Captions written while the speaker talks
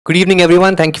Good evening,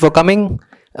 everyone. Thank you for coming.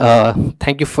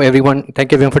 Thank you everyone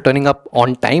for turning up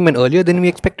on time and earlier than we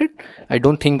expected. I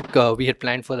don't think we had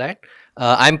planned for that.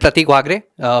 I'm Pratik Wagre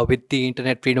with the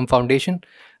Internet Freedom Foundation,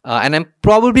 and I'm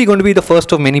probably going to be the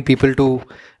first of many people to,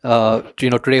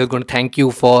 today I was going to thank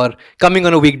you for coming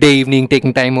on a weekday evening,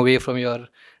 taking time away from your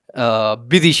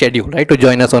busy schedule, right, to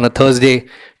join us on a Thursday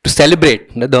to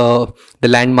celebrate the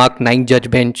landmark 9th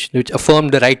judge bench, which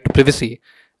affirmed the right to privacy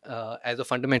as a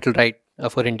fundamental right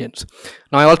for Indians.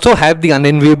 Now, I also have the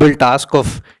unenviable task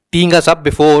of teeing us up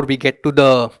before we get to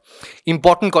the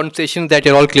important conversations that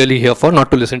you're all clearly here for, not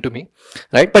to listen to me,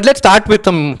 right? But let's start with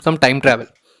some time travel,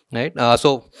 right?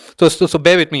 So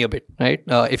bear with me a bit, right?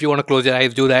 If you want to close your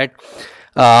eyes, do that.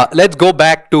 Let's go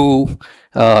back to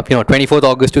 24th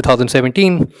August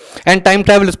 2017, and time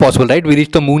travel is possible, right? We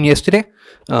reached the moon yesterday.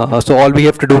 So all we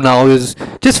have to do now is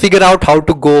just figure out how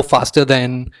to go faster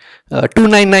than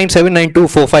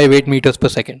 299,792,458 meters per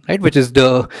second, right? Which is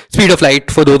the speed of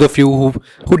light for those of you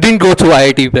who didn't go through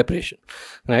IIT preparation,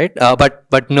 right? But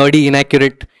nerdy,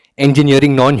 inaccurate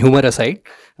engineering, non-humor aside,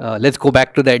 let's go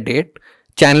back to that date,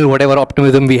 channel whatever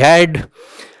optimism we had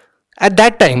at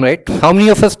that time, right? How many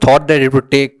of us thought that it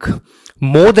would take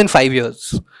more than 5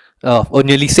 years or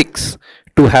nearly 6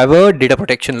 to have a data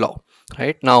protection law?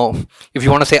 Right now, if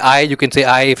you want to say I, you can say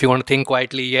I. If you want to think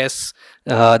quietly, yes,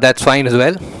 that's fine as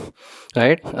well,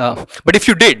 right? But if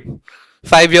you did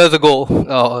 5 years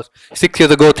ago, 6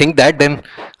 years ago, think that, then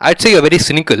I'd say you're very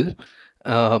cynical,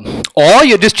 or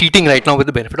you're just cheating right now with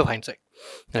the benefit of hindsight,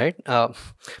 right?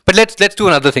 But let's do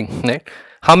another thing, right?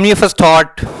 How many of us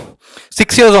thought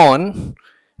 6 years on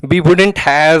we wouldn't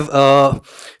have a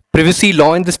privacy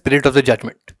law in the spirit of the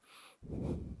judgment?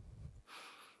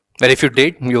 Well, if you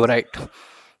did, you were right.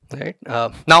 Right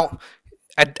now,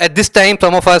 at this time,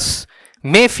 some of us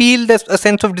may feel there's a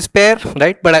sense of despair,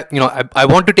 right? But I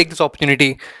want to take this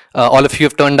opportunity. All of you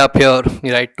have turned up here,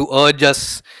 right, to urge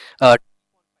us. I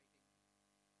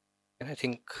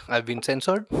think I've been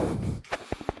censored.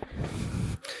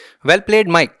 Well played,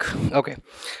 Mike. Okay,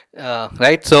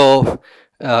 right. So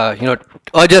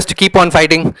urge us to keep on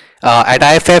fighting. At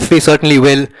IFF, we certainly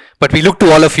will. But we look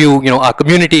to all of you, our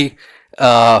community,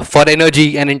 for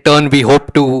energy, and in turn we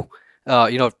hope to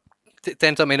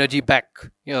send some energy back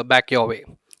your way,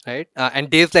 right? And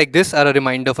days like this are a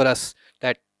reminder for us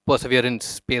that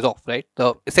perseverance pays off, right?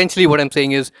 So essentially what I'm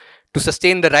saying is, to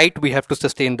sustain the right, we have to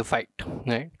sustain the fight,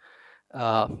 right?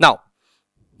 Now,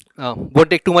 won't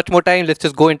take too much more time, let's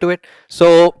just go into it.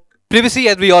 So privacy,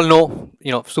 as we all know,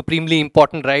 supremely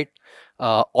important, right?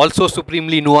 Also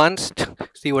supremely nuanced.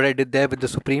 See what I did there with the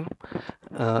supreme,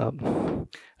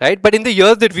 right? But in the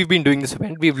years that we've been doing this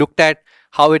event, we've looked at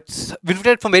how we've looked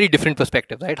at it from very different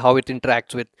perspectives, right? How it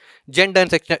interacts with gender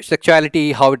and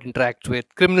sexuality, how it interacts with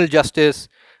criminal justice,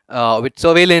 with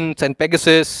surveillance and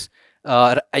Pegasus,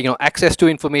 access to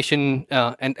information,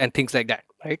 and things like that,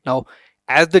 right? Now,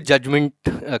 as the judgment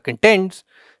contends,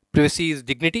 privacy is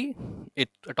dignity,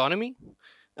 it's autonomy,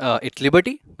 it's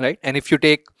liberty, right? And if you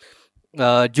take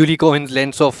Julie Cohen's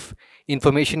lens of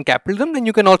information capitalism, then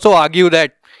you can also argue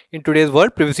that in today's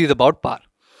world, privacy is about power,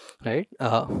 right?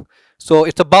 So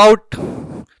it's about.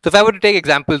 So if I were to take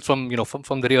examples from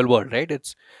the real world, right?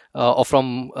 It's or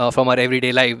from our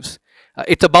everyday lives.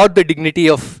 It's about the dignity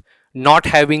of not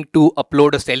having to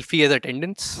upload a selfie as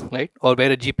attendance, right? Or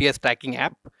wear a GPS tracking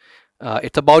app.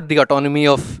 It's about the autonomy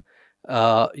of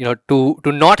to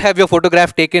not have your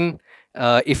photograph taken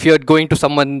if you're going to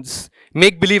someone's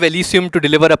make-believe Elysium to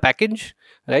deliver a package,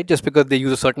 right? Just because they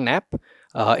use a certain app.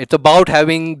 It's about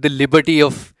having the liberty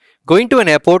of going to an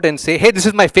airport and say, hey, this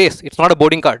is my face. It's not a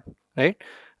boarding card, right?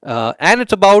 And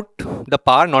it's about the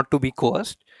power not to be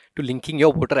coerced to linking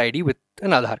your voter ID with an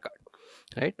Aadhaar card,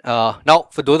 right? Now,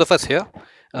 for those of us here,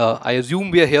 I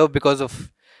assume we are here because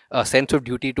of a sense of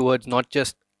duty towards not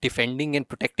just defending and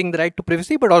protecting the right to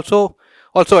privacy, but also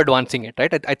advancing it,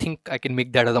 right? I think I can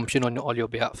make that assumption on all your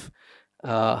behalf.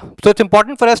 So it's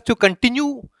important for us to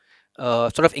continue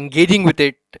sort of engaging with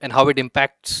it and how it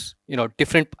impacts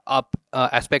different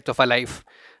aspects of our life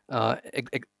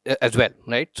as well,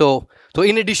 right? So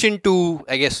in addition to,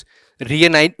 I guess,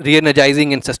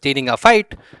 re-energizing and sustaining our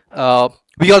fight,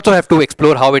 we also have to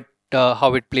explore how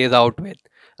it plays out with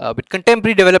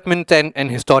contemporary developments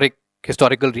and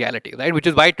historical reality, right? Which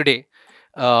is why today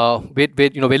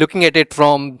we're looking at it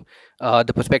from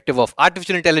the perspective of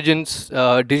artificial intelligence,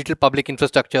 digital public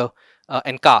infrastructure,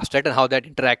 and caste, right? And how that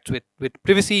interacts with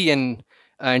privacy and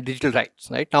digital rights,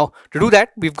 right? Now, to do that,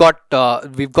 we've got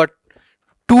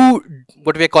two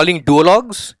what we are calling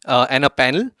duologues and a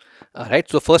panel, right?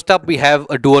 So first up, we have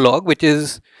a duologue, which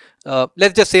is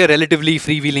let's just say a relatively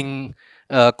freewheeling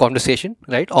conversation,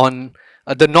 right, on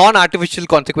the non-artificial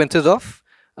consequences of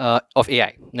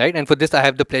AI, right? And for this, I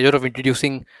have the pleasure of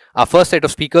introducing our first set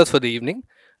of speakers for the evening,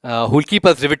 who will keep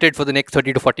us riveted for the next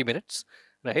 30 to 40 minutes,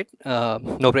 right?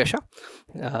 No pressure.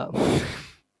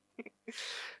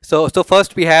 So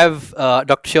first we have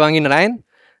Dr. Shivangi Narayan,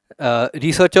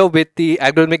 researcher with the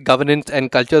Algorithmic Governance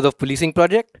and Cultures of Policing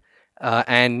Project,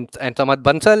 and Samarth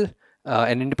Bansal,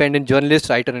 an independent journalist,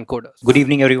 writer, and coder. Good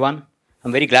evening, everyone.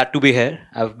 I'm very glad to be here.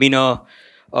 I've been a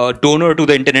donor to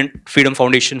the Internet Freedom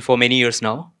Foundation for many years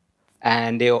now.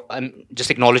 And I'm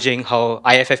just acknowledging how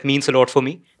IFF means a lot for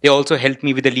me. They also helped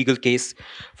me with a legal case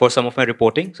for some of my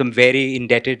reporting. So I'm very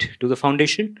indebted to the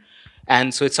foundation.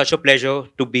 And so it's such a pleasure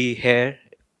to be here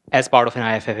as part of an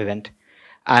IFF event.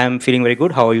 I'm feeling very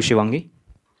good. How are you, Shivangi?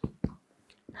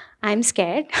 I'm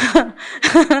scared,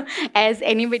 as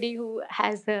anybody who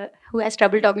has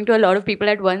trouble talking to a lot of people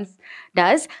at once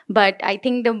does. But I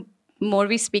think the more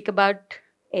we speak about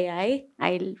AI,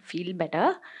 I'll feel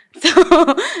better.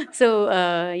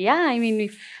 Yeah, I mean,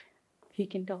 if we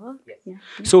can talk. Yes. Yeah.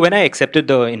 So when I accepted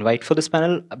the invite for this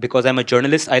panel, because I'm a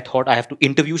journalist, I thought I have to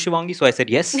interview Shivangi. So I said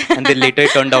yes. And then later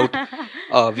it turned out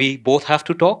we both have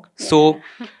to talk. Yeah. So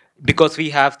because we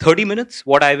have 30 minutes,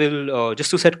 what I will, just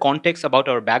to set context about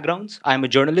our backgrounds, I'm a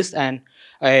journalist and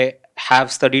I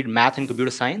have studied math and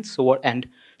computer science. And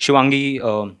Shivangi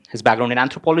has background in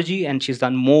anthropology, and she's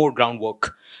done more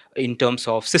groundwork in terms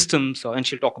of systems, and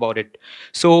she'll talk about it.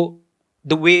 So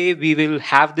the way we will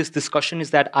have this discussion is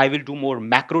that I will do more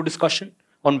macro discussion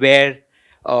on where,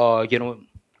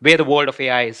 where the world of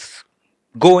AI is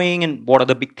going and what are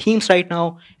the big themes right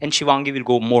now, and Shivangi will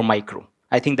go more micro.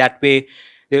 I think that way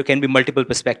there can be multiple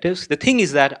perspectives. The thing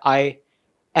is that I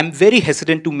am very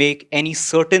hesitant to make any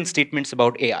certain statements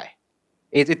about AI.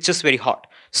 It's just very hard.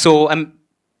 So I'm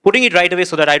putting it right away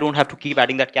so that I don't have to keep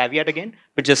adding that caveat again,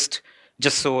 but just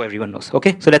so everyone knows.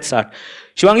 Okay, so let's start.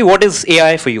 Shivangi, what is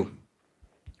AI for you?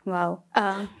 Wow.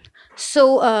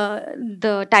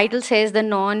 The title says the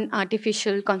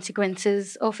non-artificial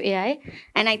consequences of AI.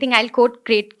 And I think I'll quote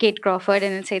Kate Crawford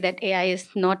and say that AI is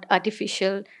not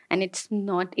artificial and it's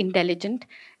not intelligent.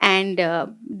 And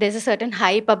there's a certain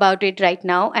hype about it right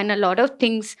now. And a lot of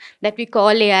things that we call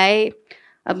AI,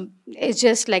 it's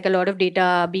just like a lot of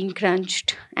data being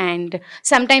crunched, and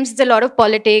sometimes it's a lot of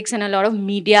politics and a lot of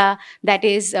media that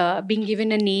is being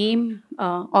given a name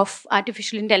of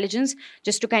artificial intelligence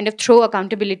just to kind of throw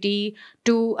accountability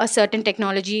to a certain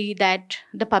technology that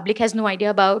the public has no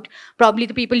idea about, probably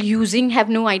the people using have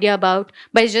no idea about,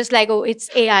 but it's just like, oh, it's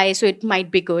AI, so it might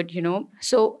be good,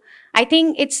 So I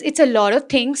think it's a lot of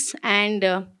things,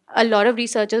 and a lot of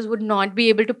researchers would not be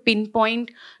able to pinpoint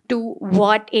to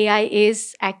what AI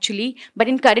is actually. But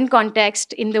in current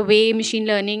context, in the way machine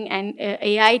learning and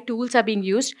AI tools are being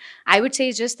used, I would say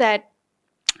it's just that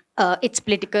it's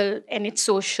political and it's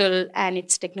social and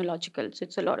it's technological. So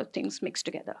it's a lot of things mixed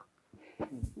together.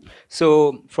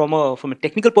 So from a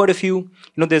technical point of view,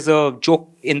 there's a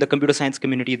joke in the computer science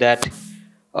community that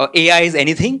AI is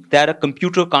anything that a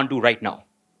computer can't do right now.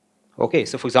 Okay,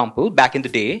 so for example, back in the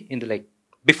day,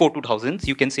 before 2000s,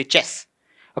 you can say chess.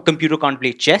 A computer can't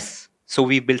play chess, so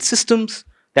we built systems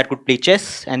that could play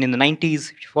chess. And in the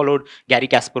 90s, if you followed, Gary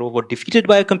Kasparov was defeated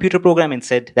by a computer program and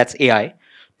said, that's AI.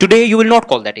 Today, you will not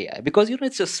call that AI because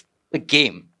it's just a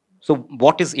game. So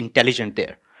what is intelligent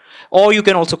there? Or you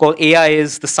can also call AI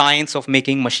is the science of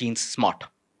making machines smart.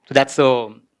 So that's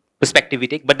the perspective we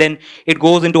take. But then it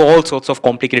goes into all sorts of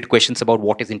complicated questions about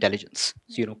what is intelligence.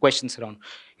 So, questions around,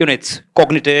 it's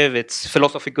cognitive, it's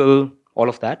philosophical, all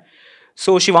of that.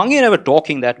 So Shivangi and I were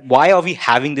talking that why are we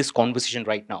having this conversation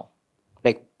right now?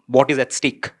 Like, what is at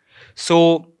stake?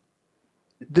 So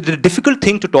the difficult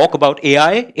thing to talk about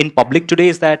AI in public today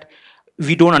is that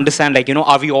we don't understand,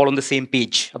 are we all on the same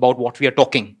page about what we are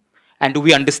talking? And do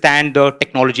we understand the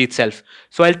technology itself?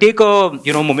 So I'll take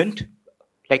a moment,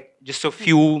 just a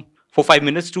few 4-5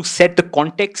 minutes to set the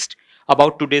context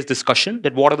about today's discussion,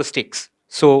 that what are the stakes.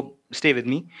 So stay with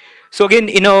me. So again,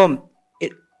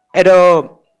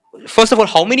 first of all,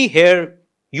 how many here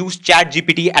use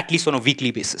ChatGPT at least on a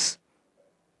weekly basis?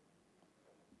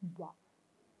 Wow.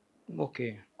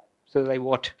 Okay. So like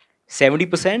what?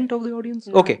 70% of the audience?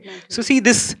 Okay. So see,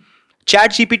 this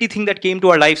ChatGPT thing that came to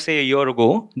our life, say, a year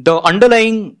ago, the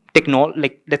underlying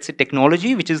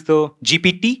technology, which is the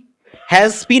GPT,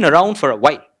 has been around for a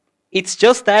while. It's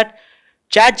just that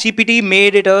ChatGPT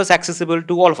made it accessible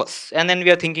to all of us. And then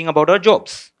we are thinking about our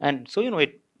jobs. And so,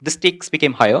 the stakes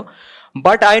became higher.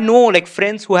 But I know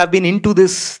friends who have been into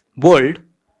this world,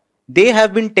 they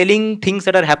have been telling things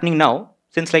that are happening now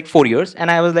since 4 years.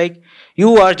 And I was like,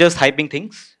 you are just hyping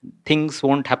things. Things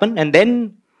won't happen. And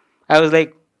then I was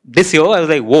like, this year, I was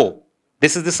like, whoa,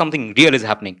 this something real is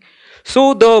happening.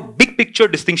 So the big picture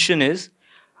distinction is,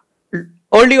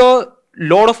 earlier, a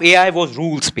lot of AI was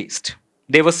rules-based.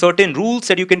 There were certain rules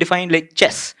that you can define, like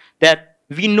chess, that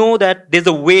we know that there's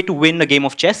a way to win a game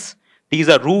of chess. These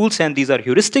are rules and these are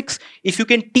heuristics. If you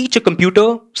can teach a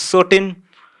computer certain,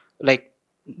 like,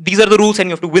 these are the rules and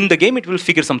you have to win the game, it will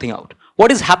figure something out.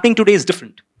 What is happening today is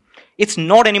different. It's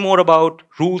not anymore about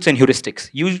rules and heuristics.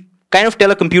 You kind of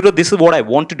tell a computer, this is what I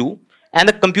want to do, and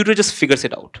the computer just figures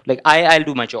it out. Like, I'll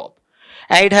do my job.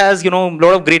 And it has, a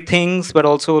lot of great things, but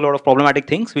also a lot of problematic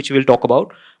things, which we'll talk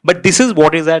about. But this is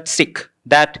what is at stake,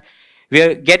 that we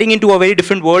are getting into a very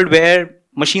different world where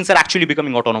machines are actually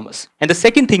becoming autonomous. And the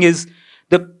second thing is,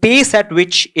 the pace at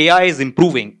which AI is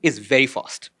improving is very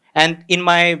fast. And in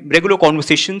my regular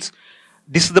conversations,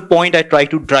 this is the point I try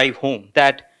to drive home,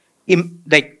 that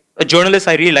like a journalist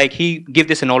I really like, he gave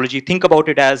this analogy. Think about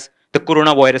it as the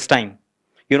coronavirus time.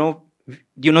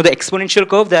 The exponential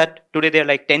curve, that today there are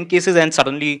like 10 cases and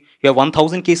suddenly you have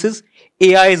 1,000 cases.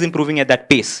 AI is improving at that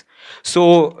pace.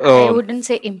 So I wouldn't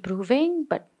say improving,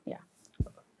 but yeah.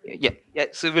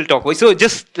 So we'll talk. So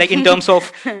just like in terms of,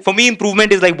 for me,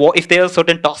 improvement is like, what if there's a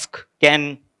certain task,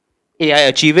 can AI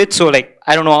achieve it? So like,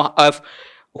 I don't know if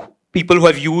people who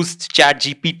have used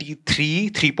ChatGPT 3,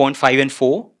 3.5 and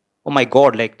 4, oh my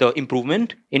God, like the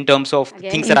improvement in terms of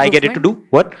things that I get it to do.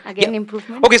 What? Again,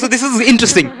 improvement. Okay, so this is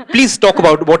interesting. Please talk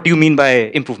about what do you mean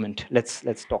by improvement. Let's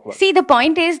talk about it. See, the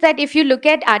point is that if you look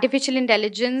at artificial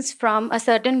intelligence from a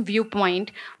certain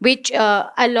viewpoint, which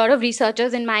a lot of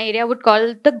researchers in my area would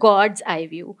call the God's eye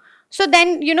view. So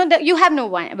then, you have no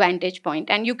vantage point,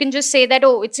 and you can just say that,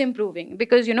 oh, it's improving,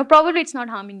 because, probably it's not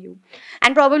harming you.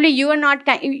 And probably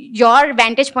your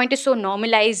vantage point is so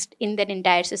normalized in that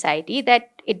entire society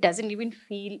that it doesn't even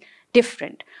feel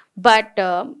different. But,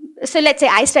 so let's say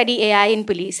I study AI in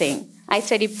policing. I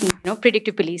study,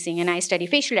 predictive policing, and I study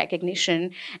facial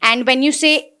recognition. And when you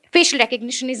say facial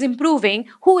recognition is improving,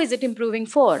 who is it improving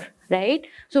for? Right?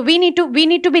 So we need to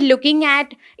be looking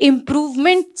at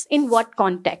improvements in what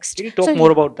context. Can you talk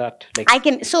more about that? I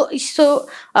can. So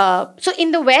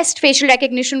in the West, facial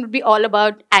recognition would be all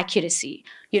about accuracy.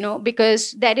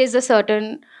 Because there is a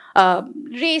certain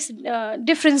race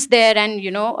difference there, and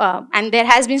and there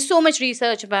has been so much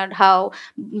research about how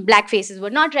black faces were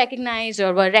not recognized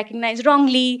or were recognized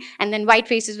wrongly, and then white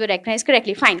faces were recognized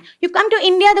correctly. Fine. You come to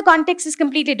India, the context is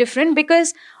completely different,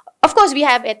 because of course, we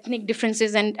have ethnic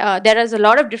differences, and there is a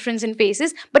lot of difference in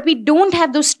faces, but we don't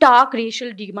have those stark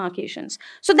racial demarcations.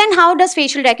 So then how does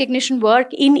facial recognition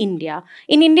work in India?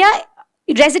 In India,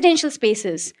 residential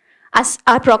spaces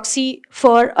are proxy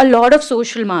for a lot of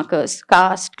social markers,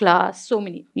 caste, class, so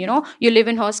many. You live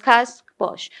in horse caste,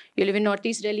 posh. You live in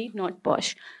Northeast Delhi, not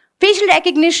posh. Facial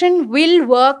recognition will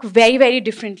work very, very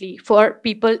differently for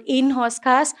people in horse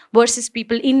caste versus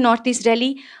people in Northeast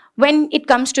Delhi when it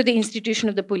comes to the institution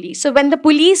of the police. So when the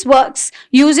police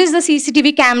uses the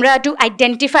CCTV camera to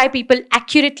identify people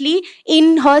accurately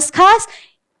in horse caste,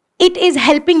 it is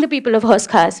helping the people of horse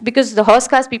caste, because the horse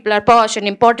caste people are posh and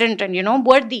important and,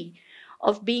 worthy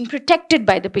of being protected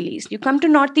by the police. You come to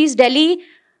Northeast Delhi,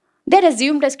 they're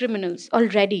assumed as criminals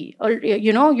already. Or,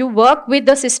 you work with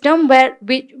the system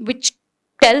which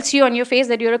tells you on your face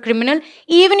that you're a criminal,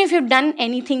 even if you've done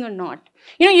anything or not.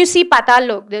 You see Patal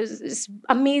Lok, there's this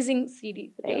amazing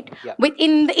series, right? Yeah.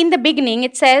 In the beginning,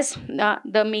 it says,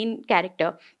 the main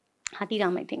character,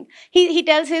 Hatiram, I think, he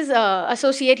tells his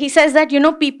associate, he says that,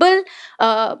 people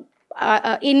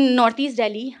in Northeast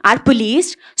Delhi are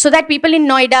policed so that people in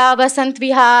Noida, Vasant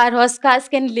Vihar, Hoskas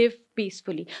can live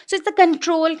peacefully. So it's the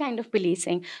control kind of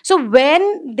policing. So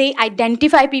when they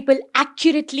identify people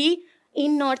accurately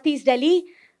in Northeast Delhi,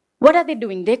 what are they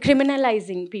doing? They're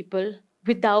criminalizing people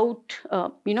without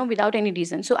any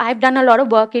reason. So I've done a lot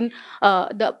of work in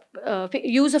the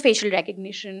use of facial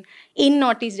recognition in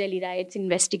Northeast Delhi riots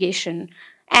investigation,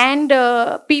 and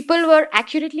people were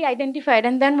accurately identified.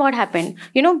 And then what happened?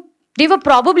 They were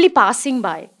probably passing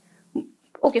by.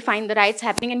 Okay, fine, the riots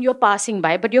happening and you're passing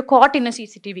by, but you're caught in a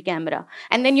CCTV camera.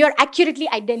 And then you're accurately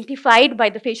identified by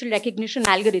the facial recognition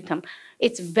algorithm.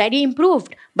 It's very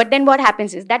improved. But then what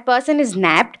happens is that person is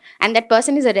nabbed and that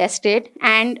person is arrested.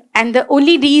 And the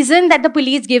only reason that the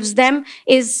police gives them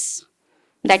is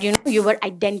that, you were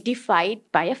identified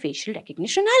by a facial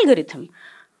recognition algorithm.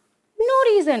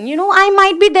 No reason. I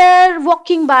might be there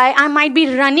walking by. I might be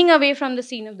running away from the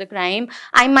scene of the crime.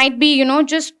 I might be,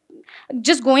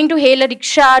 just going to hail a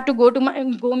rickshaw to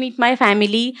go meet my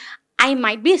family. I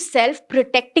might be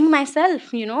self-protecting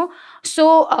myself,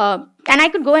 So, and I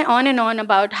could go on and on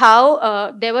about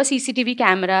how there were CCTV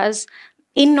cameras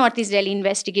in Northeast Delhi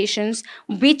investigations,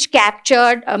 which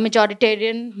captured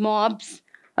majoritarian mobs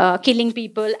killing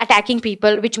people, attacking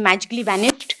people, which magically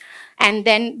vanished. And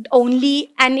then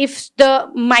and if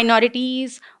the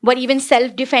minorities were even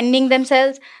self-defending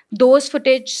themselves, those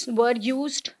footage were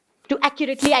used to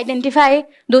accurately identify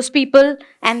those people,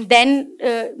 and then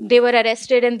they were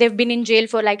arrested and they've been in jail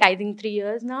for like I think 3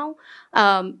 years now,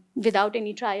 without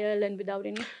any trial and without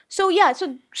any. So yeah,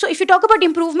 so if you talk about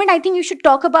improvement, I think you should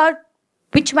talk about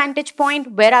which vantage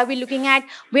point, where are we looking at.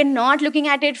 We're not looking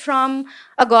at it from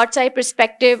a God's eye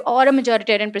perspective or a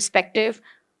majoritarian perspective.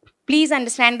 Please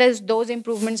understand that those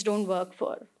improvements don't work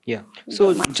for. Yeah.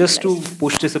 So just to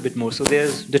push this a bit more, so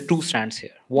there's the two strands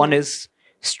here. One is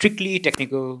strictly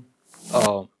technical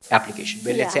application,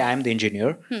 where let's say I'm the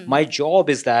engineer. My job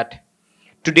is that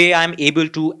today I'm able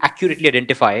to accurately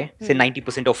identify, say,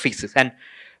 90% of faces. And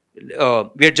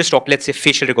we're just talking, let's say,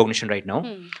 facial recognition right now.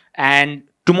 And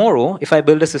tomorrow, if I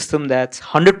build a system that's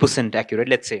 100% accurate,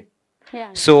 let's say,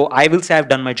 so I will say I've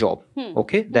done my job.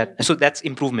 Okay, so that's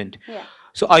improvement.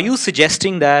 So are you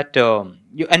suggesting that,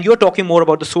 and you're talking more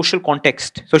about the social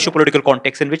context, socio-political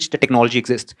context in which the technology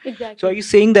exists. Exactly. So are you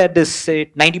saying that this, say,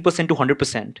 90% to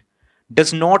 100%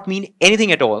 does not mean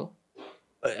anything at all,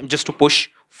 just to push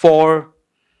for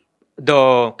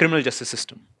the criminal justice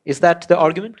system? Is that the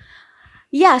argument?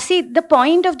 Yeah, see, the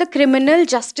point of the criminal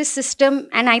justice system,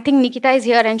 and I think Nikita is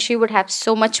here and she would have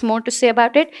so much more to say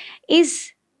about it,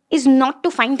 is not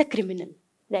to find the criminal,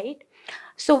 right?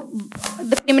 So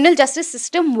the criminal justice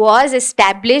system was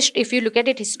established, if you look at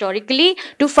it historically,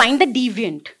 to find the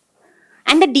deviant.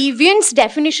 And the deviant's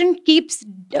definition keeps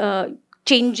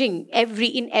changing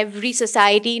in every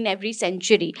society, in every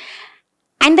century.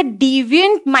 And the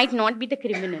deviant might not be the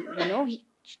criminal, you know.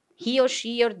 He or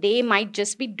she or they might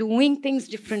just be doing things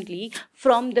differently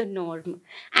from the norm.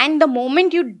 And the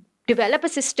moment you develop a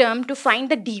system to find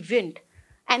the deviant,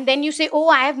 and then you say, oh,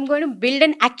 I am going to build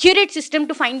an accurate system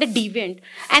to find the deviant.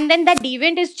 And then that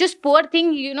deviant is just poor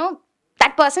thing, you know,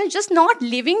 that person is just not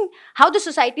living how the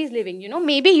society is living. You know,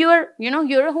 maybe you're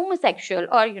a homosexual,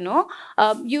 or, you know,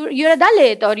 you're a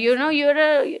Dalit, or, you know,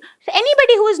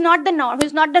 anybody who is not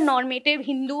the normative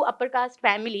Hindu upper caste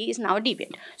family is now a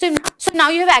deviant. So now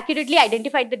you have accurately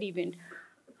identified the deviant.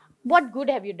 What good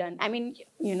have you done? I mean,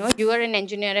 you know, you are an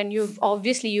engineer and you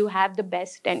have the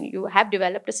best, and you have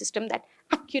developed a system that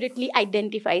accurately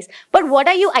identifies. But what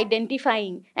are you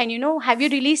identifying? And, you know, have you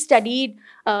really studied,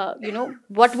 you know,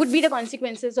 what would be the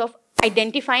consequences of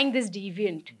identifying this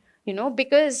deviant? You know,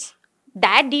 because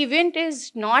that deviant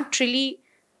is not really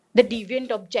the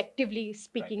deviant objectively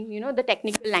speaking, you know, the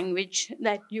technical language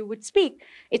that you would speak.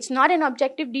 It's not an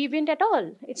objective deviant at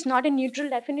all. It's not a neutral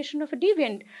definition of a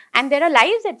deviant. And there are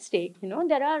lives at stake, you know,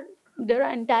 there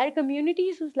are entire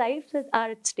communities whose lives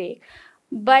are at stake.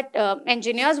 But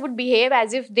engineers would behave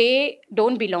as if they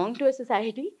don't belong to a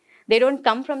society. They don't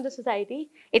come from the society.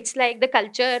 It's like the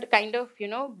culture kind of, you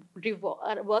know,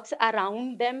 works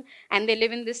around them, and they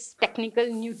live in this technical,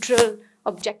 neutral,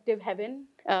 objective heaven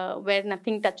where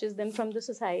nothing touches them from the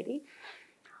society.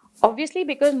 Obviously,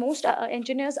 because most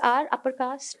engineers are upper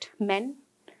caste men.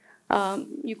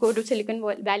 You go to Silicon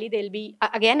Valley, there'll be,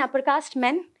 again, upper caste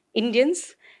men,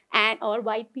 Indians, or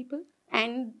white people.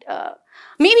 And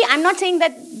maybe I'm not saying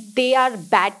that they are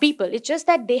bad people. It's just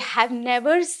that they have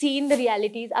never seen the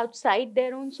realities outside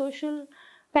their own social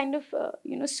kind of,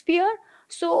 you know, sphere.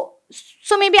 So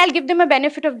maybe I'll give them a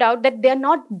benefit of doubt that they're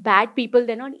not bad people,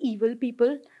 they're not evil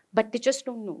people, but they just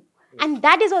don't know. And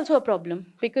that is also a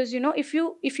problem, because, you know, if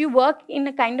you work in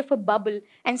a kind of a bubble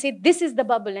and say this is the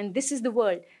bubble and this is the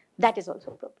world, that is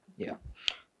also a problem. Yeah.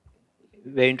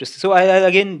 Very interesting. So I'll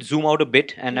again zoom out a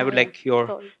bit, and I would like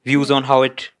your views on how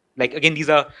it, like, again, these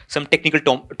are some technical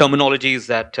terminologies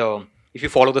that if you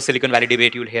follow the Silicon Valley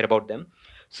debate, you'll hear about them.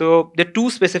 So there are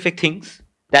two specific things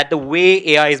that the way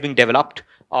AI is being developed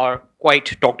are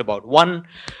quite talked about. One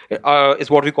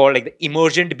is what we call like the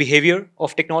emergent behavior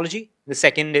of technology. The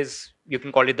second is, you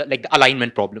can call it the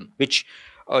alignment problem, which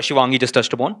Shivangi just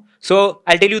touched upon. So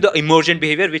I'll tell you the emergent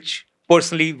behavior, which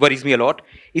personally worries me a lot,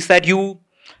 is that you,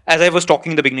 as I was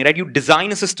talking in the beginning, right, you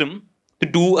design a system to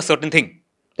do a certain thing.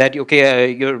 That,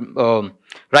 okay, you're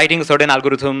writing a certain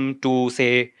algorithm to,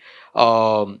 say,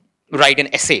 write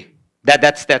an essay.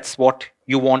 That's what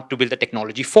you want to build the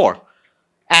technology for.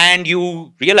 And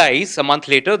you realize a month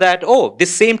later that, oh,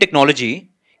 this same technology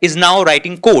is now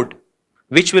writing code,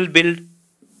 which will build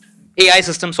AI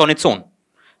systems on its own.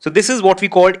 So this is what we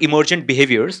call emergent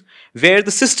behaviors, where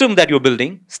the system that you're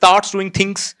building starts doing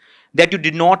things that you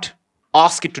did not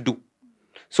ask it to do.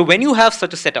 So when you have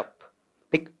such a setup,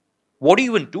 like, what do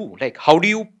you even do? Like, how do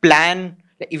you plan,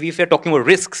 if you're talking about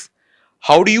risks,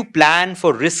 how do you plan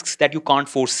for risks that you can't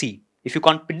foresee? If you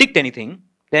can't predict anything,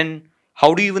 then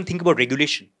how do you even think about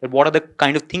regulation? And what are the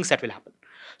kind of things that will happen?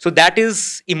 So that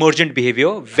is emergent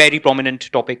behavior, very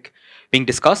prominent topic being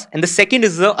discussed. And the second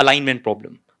is the alignment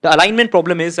problem. The alignment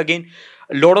problem is, again,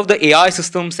 a lot of the AI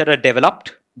systems that are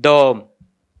developed,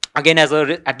 again,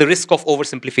 at the risk of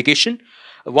oversimplification,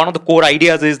 one of the core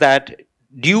ideas is that,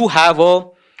 do you have a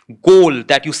goal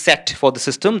that you set for the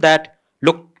system that,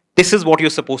 look, this is what you're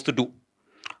supposed to do.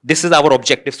 This is our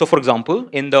objective. So for example,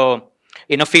 in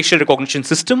a facial recognition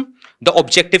system, the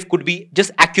objective could be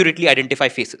just accurately identify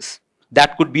faces.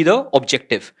 That could be the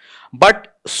objective.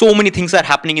 But so many things are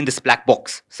happening in this black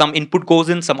box. Some input goes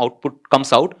in, some output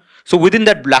comes out. So within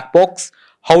that black box,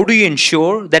 how do you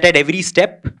ensure that at every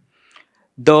step,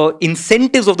 the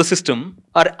incentives of the system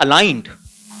are aligned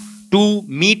to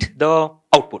meet the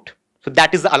output? So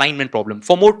that is the alignment problem.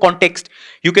 For more context,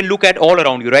 you can look at all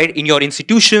around you, right? In your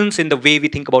institutions, in the way we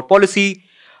think about policy,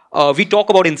 we talk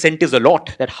about incentives a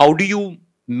lot. That how do you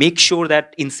make sure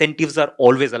that incentives are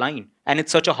always aligned? And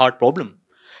it's such a hard problem.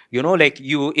 Like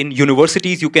in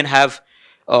universities, you can have,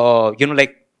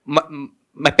 like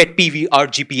my pet peeve are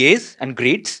GPAs and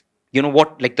grades.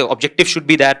 Like the objective should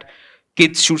be that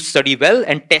kids should study well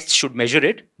and tests should measure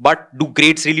it. But do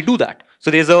grades really do that? So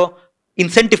there's a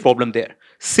incentive problem there.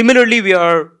 Similarly, we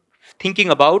are thinking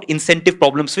about incentive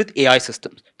problems with AI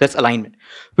systems. That's alignment,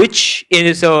 which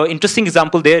is an interesting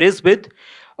example there is with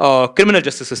criminal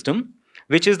justice system,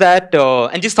 which is that,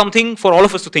 and just something for all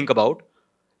of us to think about,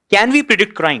 can we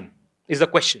predict crime is the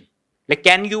question. Like,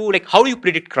 how do you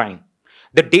predict crime?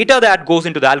 The data that goes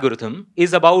into the algorithm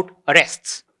is about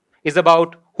arrests, is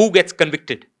about who gets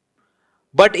convicted.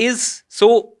 But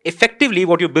so effectively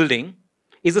what you're building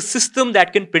is a system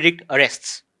that can predict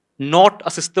arrests, not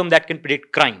a system that can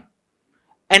predict crime.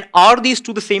 And are these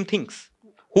two the same things?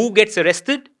 Who gets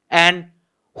arrested and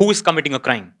who is committing a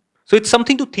crime? So it's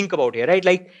something to think about here, right?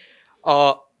 Like,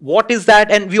 what is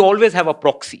that? And we always have a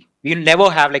proxy. We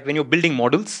never have, like when you're building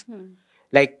models,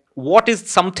 like what is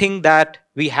something that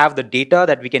we have the data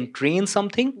that we can train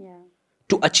something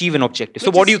to achieve an objective.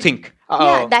 So what do you think?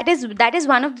 That is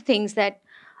one of the things that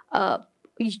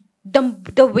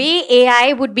the way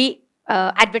AI would be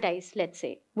advertised, let's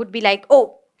say, would be like,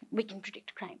 oh, we can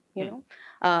predict crime,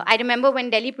 I remember when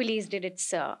Delhi police did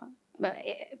its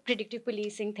predictive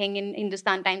policing thing in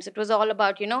Hindustan Times. It was all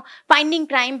about, finding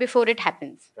crime before it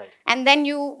happens. Right. And then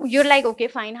you're like, okay,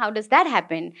 fine, how does that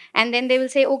happen? And then they will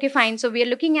say, okay, fine, so we are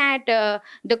looking at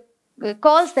the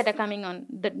calls that are coming on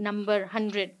the number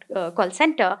 100 call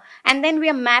center, and then we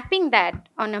are mapping that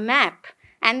on a map.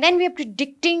 And then we are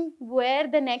predicting where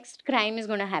the next crime is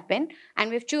going to happen.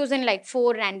 And we've chosen like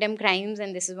 4 random crimes,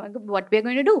 and this is what we're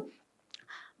going to do.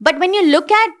 But when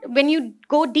you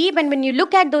go deep and when you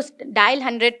look at those dial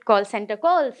 100 call center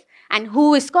calls and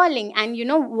who is calling, and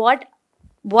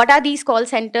what are these call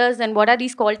centers and what are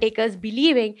these call takers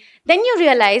believing, then you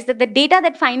realize that the data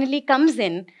that finally comes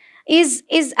in is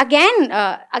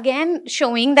again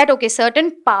showing that, okay,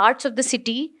 certain parts of the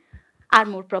city are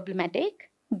more problematic.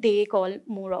 They call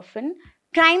more often.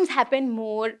 Crimes happen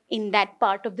more in that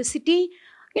part of the city.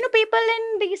 People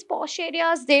in these posh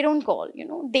areas, they don't call,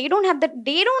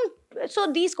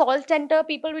 so these call center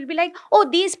people will be like, oh,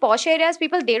 these posh areas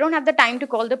people, they don't have the time to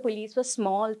call the police for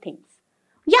small things.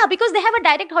 Yeah, because they have a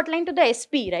direct hotline to the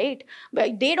SP, right?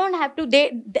 But they don't have to,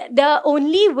 the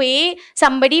only way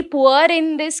somebody poor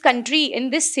in this country,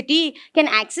 in this city can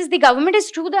access the government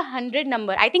is through the 100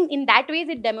 number. I think in that way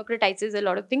it democratizes a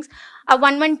lot of things. A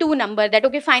 112 number that,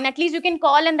 okay, fine, at least you can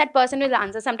call and that person will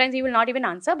answer. Sometimes he will not even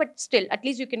answer, but still, at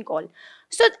least you can call.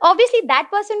 So obviously that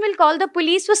person will call the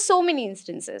police for so many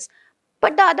instances.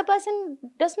 But the other person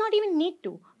does not even need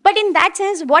to. But in that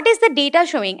sense, what is the data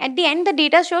showing? At the end, the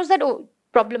data shows that, oh,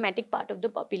 problematic part of the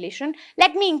population,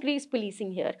 let me increase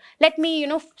policing here, let me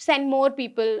send more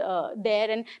people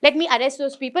there, and let me arrest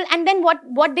those people. And then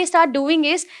what they start doing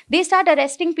is they start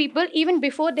arresting people even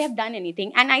before they have done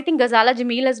anything. And I think Ghazala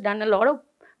Jameel has done a lot of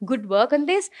good work on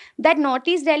this, that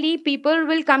Northeast Delhi people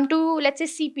will come to, let's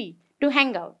say, CP to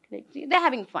hang out, like, they're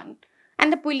having fun,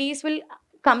 and the police will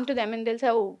come to them and they'll say,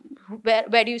 oh,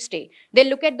 where do you stay? They'll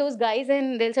look at those guys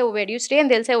and they'll say, oh, where do you stay? And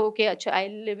they'll say, okay, achha, I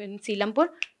live in Seelampur,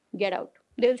 get out.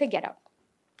 They will say, get out.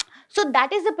 So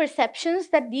that is the perceptions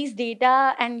that these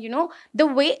data and, the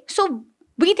way, so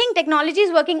we think technology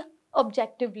is working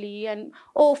objectively and,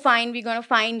 oh, fine, we're going to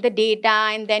find the data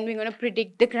and then we're going to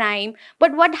predict the crime.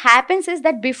 But what happens is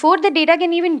that before the data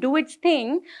can even do its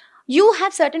thing, you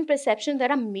have certain perceptions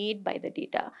that are made by the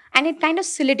data, and it kind of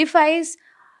solidifies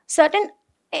certain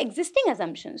existing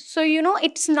assumptions. So,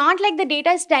 it's not like the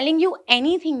data is telling you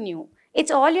anything new.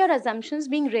 It's all your assumptions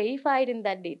being verified in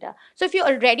that data. So if you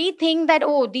already think that,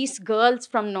 oh, these girls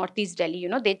from Northeast Delhi, you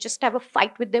know, they just have a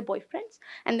fight with their boyfriends,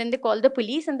 and then they call the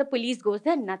police, and the police goes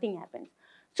there, nothing happens.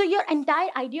 So your entire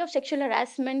idea of sexual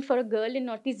harassment for a girl in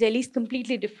Northeast Delhi is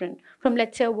completely different from,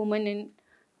 let's say, a woman in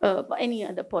any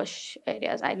other posh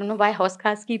areas. I don't know why horse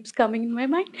cars keeps coming in my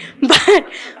mind,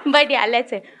 but yeah, let's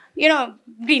say, you know,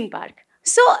 Green Park.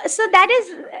 So that is,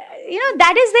 you know,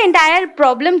 that is the entire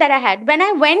problem that I had when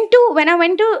I went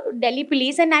to Delhi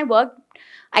police, and I worked.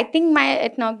 I think my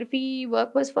ethnography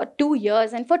work was for 2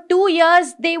 years, and for 2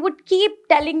 years they would keep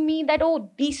telling me that,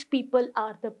 oh, these people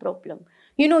are the problem.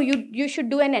 You know, you should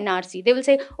do an NRC. They will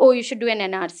say, oh, you should do an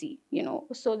NRC, you know,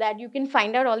 so that you can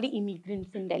find out all the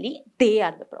immigrants in Delhi. They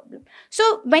are the problem.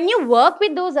 So when you work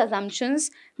with those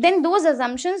assumptions, then those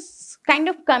assumptions kind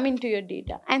of come into your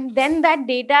data. And then that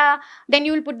data, then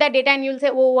you will put that data and you will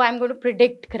say, oh, I'm going to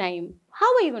predict crime.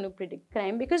 How are you going to predict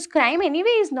crime? Because crime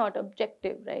anyway is not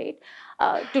objective, right?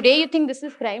 Today you think this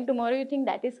is crime, tomorrow you think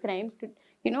that is crime.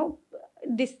 You know,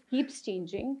 this keeps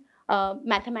changing.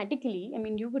 Mathematically, I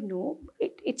mean, you would know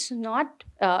it's not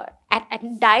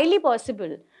entirely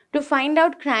possible to find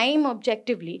out crime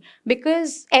objectively,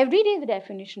 because every day the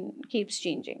definition keeps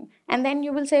changing. And then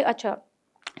you will say, acha,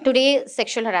 today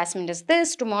sexual harassment is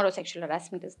this, tomorrow sexual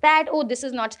harassment is that. Oh, this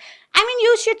is not. I mean,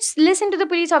 you should listen to the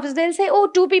police officer. They'll say, oh,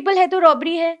 2 people hai to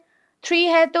robbery hai, 3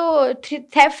 hai to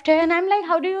theft hai. And I'm like,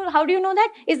 how do you know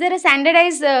that? Is there a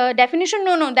standardized definition?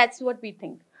 No, that's what we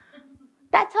think.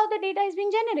 That's how the data is being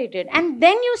generated. And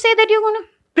then you say that you're going to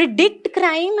predict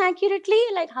crime accurately.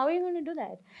 Like, how are you going to do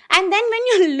that? And then when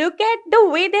you look at the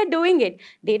way they're doing it,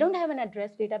 they don't have an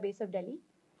address database of Delhi.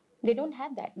 They don't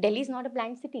have that. Delhi is not a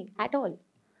blank city at all.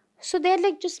 So they're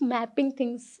like just mapping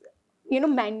things, you know,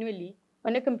 manually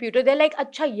on a computer. They're like,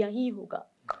 acha, yahi hoga.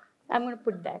 I'm going to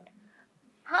put that.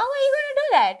 How are you going to do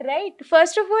that, right?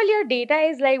 First of all, your data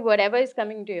is like whatever is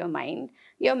coming to your mind.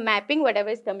 You're mapping whatever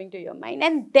is coming to your mind.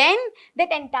 And then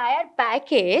that entire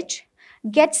package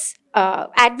gets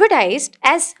advertised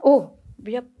as, oh,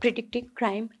 we are predicting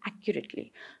crime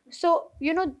accurately. So,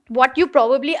 you know, what you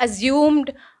probably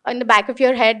assumed in the back of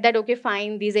your head that, okay,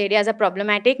 fine, these areas are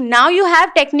problematic. Now you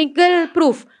have technical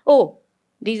proof. Oh,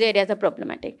 these areas are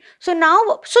problematic. So now,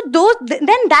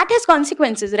 then that has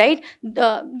consequences, right?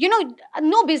 You know,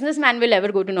 no businessman will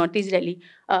ever go to Northeast Delhi.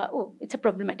 Oh, it's a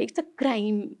problematic, it's a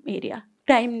crime area,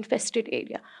 crime infested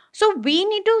area. So we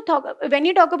need to talk, when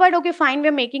you talk about, okay, fine,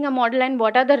 we're making a model and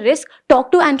what are the risks,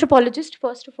 talk to anthropologists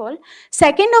first of all.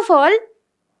 Second of all,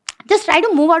 just try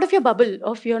to move out of your bubble,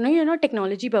 of your, you know,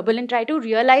 technology bubble, and try to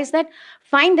realize that,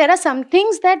 fine, there are some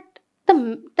things that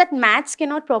that maths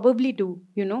cannot probably do,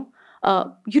 you know.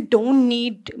 You don't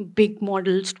need big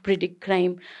models to predict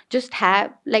crime. Just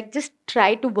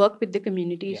try to work with the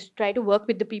communities, try to work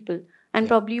with the people, and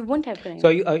probably you won't have crime. So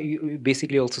are you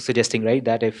basically also suggesting, right,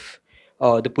 that if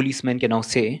the policeman can now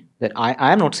say that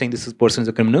I am not saying this person is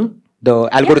a criminal, the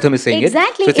algorithm is saying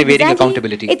exactly, it, so it's evading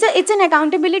accountability. It's an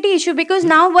accountability issue, because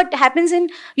now what happens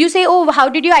you say, oh, how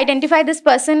did you identify this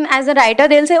person as a writer?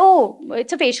 They'll say, oh,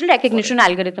 it's a facial recognition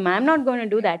algorithm. I'm not going to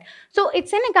do that. So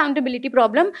it's an accountability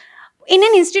problem in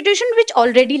an institution which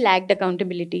already lacked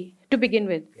accountability to begin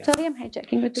with. Sorry, I'm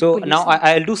hijacking with the So police. now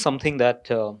I'll do something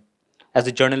that as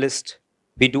a journalist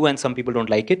we do, and some people don't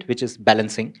like it, which is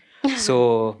balancing.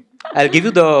 So I'll give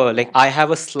you I have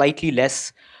a slightly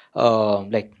less,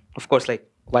 of course,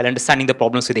 while understanding the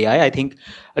problems with AI, I think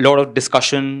a lot of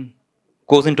discussion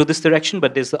goes into this direction,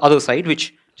 but there's the other side,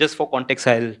 which just for context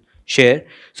I'll share.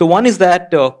 So one is that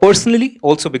personally,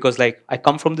 also because I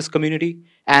come from this community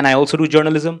and I also do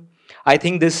journalism, I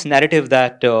think this narrative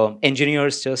that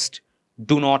engineers just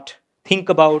do not think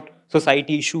about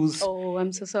society issues. Oh,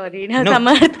 I'm so sorry. No,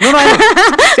 Samarth. No, I know.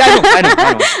 See, I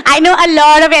know. I know a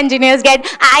lot of engineers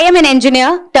I am an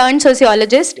engineer turned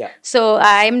sociologist. Yeah. So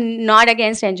I'm not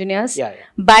against engineers. Yeah.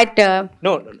 But a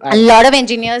lot of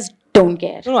engineers don't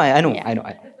care. No, I know.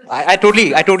 I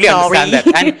totally understand that.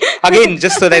 And again,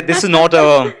 just so that this is not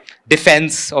a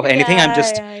defense of anything, I'm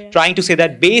just trying to say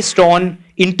that based on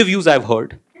interviews I've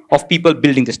heard of people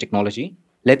building this technology,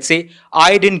 let's say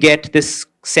I didn't get this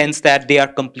sense that they are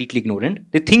completely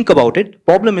ignorant. They think about it.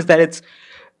 Problem is that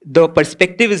the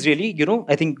perspective is really,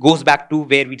 I think goes back to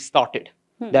where we started.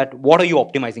 That what are you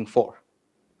optimizing for?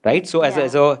 Right? So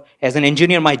as an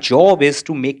engineer, my job is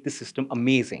to make the system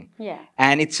amazing. Yeah.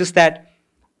 And it's just that,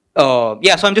 so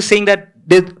I'm just saying that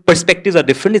the perspectives are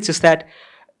different. It's just that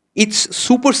it's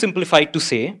super simplified to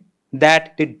say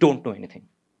that they don't know anything.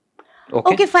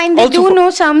 Okay, fine. They Also do know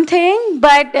something,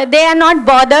 but they are not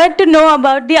bothered to know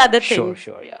about the other things.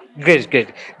 Sure, yeah.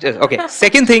 Great. Okay.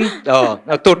 Second thing,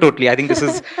 totally. I think this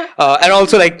is, and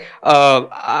also like,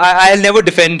 I'll never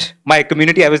defend my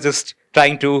community. I was just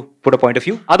trying to put a point of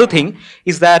view. Other thing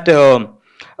is that,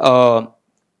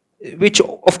 which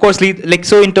of course, like,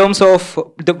 so in terms of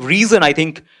the reason, I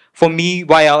think for me,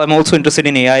 why I'm also interested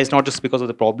in AI is not just because of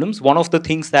the problems. One of the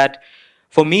things that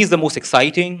for me is the most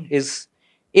exciting is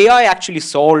AI actually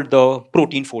solved the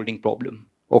protein folding problem.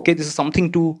 Okay, this is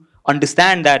something to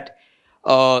understand that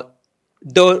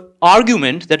the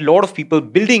argument that a lot of people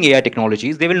building AI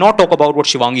technologies, they will not talk about what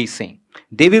Shivangi is saying.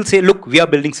 They will say, look, we are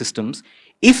building systems.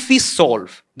 If we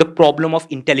solve the problem of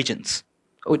intelligence,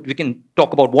 we can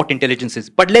talk about what intelligence is,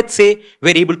 but let's say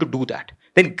we're able to do that,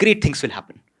 then great things will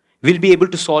happen. We'll be able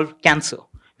to solve cancer.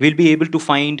 We'll be able to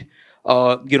find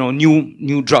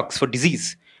new drugs for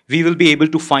disease. We will be able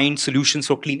to find solutions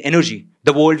for clean energy.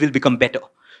 The world will become better.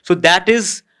 So that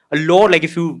is a lot, like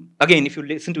if you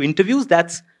listen to interviews,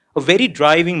 that's a very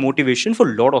driving motivation for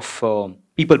a lot of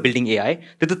people building AI.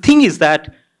 That the thing is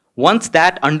that once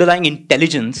that underlying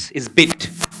intelligence is built,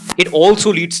 it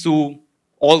also leads to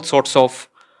all sorts of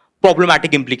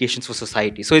problematic implications for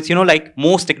society. So it's, like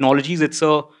most technologies,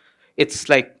 it's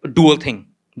like a dual thing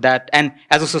that, and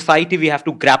as a society, we have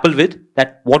to grapple with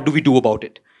that. What do we do about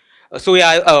it?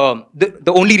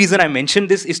 The only reason I mentioned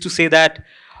this is to say that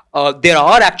there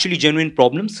are actually genuine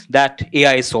problems that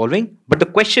AI is solving. But the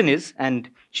question is, and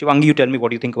Shivangi, you tell me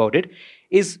what you think about it,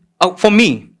 is for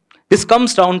me, this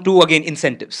comes down to, again,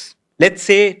 incentives. Let's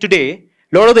say today,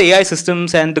 a lot of the AI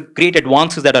systems and the great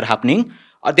advances that are happening,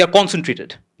 they are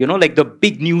concentrated. Like the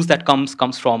big news that comes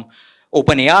from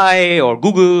OpenAI or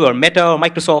Google or Meta or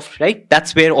Microsoft, right?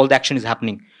 That's where all the action is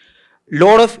happening.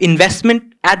 Lot of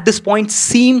investment at this point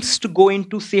seems to go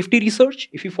into safety research.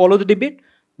 If you follow the debate,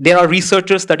 there are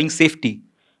researchers studying safety.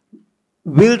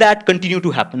 Will that continue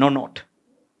to happen or not?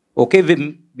 Okay,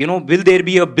 will there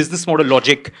be a business model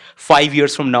logic 5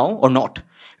 years from now or not?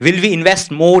 Will we invest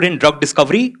more in drug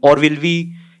discovery, or will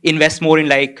we invest more in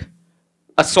like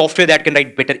a software that can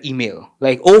write better email?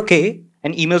 Like, okay,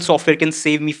 an email software can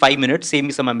save me 5 minutes, save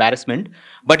me some embarrassment,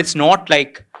 but it's not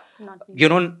like,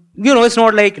 it's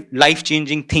not like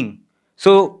life-changing thing.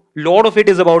 So a lot of it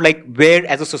is about like where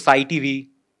as a society we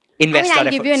invest our efforts.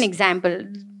 I'll give you an example.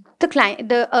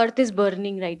 The earth is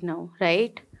burning right now,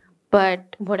 right?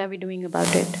 But what are we doing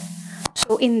about it?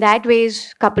 So in that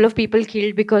ways, couple of people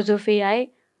killed because of AI,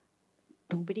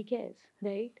 nobody cares,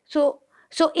 right? So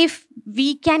if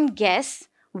we can guess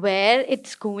where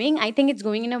it's going, I think it's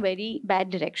going in a very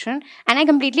bad direction. And I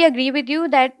completely agree with you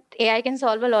that AI can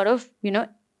solve a lot of,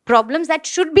 problems that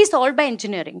should be solved by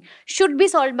engineering, should be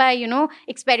solved by,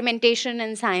 experimentation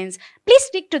and science. Please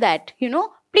stick to that,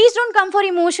 Please don't come for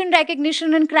emotion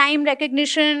recognition and crime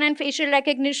recognition and facial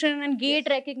recognition and gait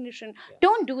recognition.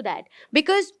 Don't do that.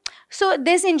 Because, so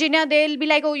this engineer, they'll be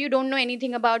like, oh, you don't know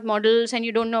anything about models and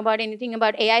you don't know about anything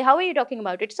about AI. How are you talking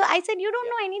about it? So I said, you don't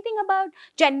know anything about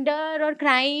gender or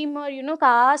crime or,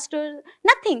 caste or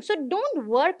nothing. So don't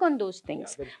work on those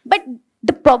things. But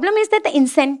the problem is that the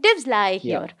incentives lie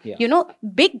here.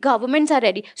 Big governments are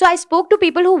ready. So I spoke to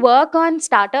people who work on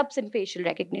startups in facial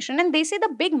recognition, and they say the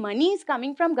big money is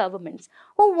coming from governments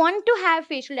who want to have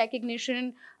facial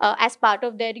recognition as part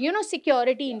of their,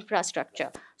 security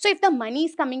infrastructure. So if the money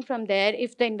is coming from there,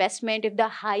 if the investment, if the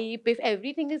hype, if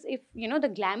everything is, if, the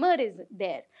glamour is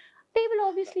there, they will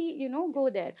obviously,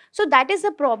 go there. So that is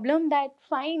a problem that,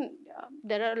 fine,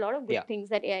 there are a lot of good things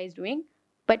that AI is doing,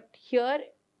 but here,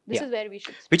 this is where we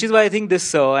should speak. Which is why I think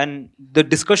this, and the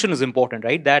discussion is important,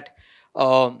 right? That,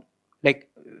 what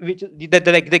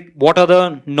are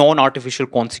the non-artificial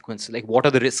consequences? Like, what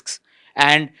are the risks?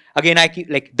 And again, I keep,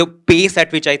 like, the pace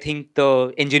at which I think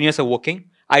the engineers are working,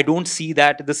 I don't see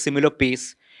that at the similar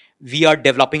pace we are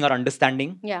developing our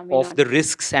understanding of the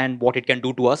risks and what it can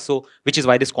do to us. So, which is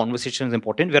why this conversation is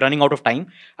important. We're running out of time.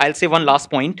 I'll say one last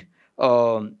point,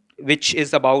 which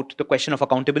is about the question of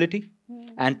accountability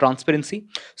and transparency.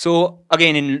 So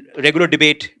again, in regular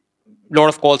debate, a lot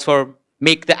of calls for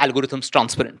make the algorithms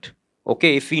transparent.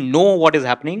 Okay, if we know what is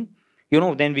happening,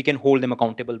 then we can hold them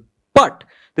accountable. But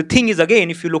the thing is,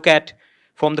 again, if you look at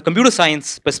from the computer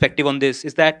science perspective on this,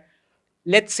 is that,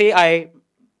 let's say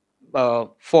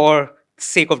for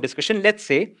sake of discussion, let's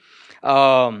say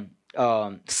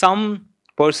some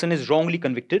person is wrongly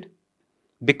convicted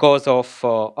because of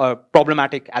a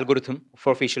problematic algorithm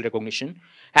for facial recognition.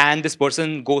 And this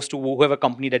person goes to whoever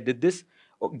company that did this,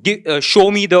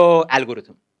 show me the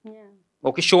algorithm.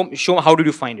 Okay, show how did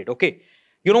you find it? Okay,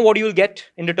 you know what you will get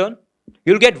in return?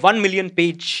 You'll get 1 million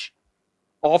page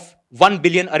of 1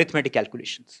 billion arithmetic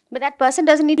calculations. But that person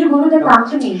doesn't need to go to the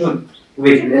company.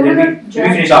 Wait, let me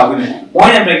finish the argument. Point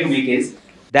I'm trying to make is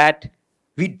that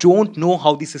we don't know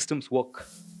how these systems work.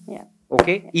 Yeah.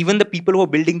 Okay? Even the people who are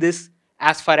building this,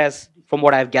 as far as from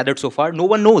what I've gathered so far, no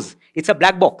one knows. It's a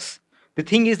black box. The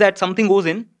thing is that something goes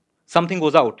in, something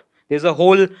goes out. There's a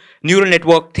whole neural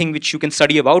network thing which you can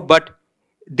study about, but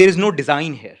there is no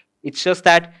design here. It's just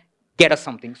that get us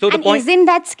something. So the point isn't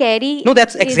that scary? No,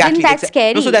 that's exactly. Isn't that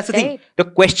scary? No, so that's the thing. The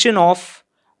question of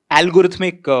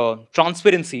algorithmic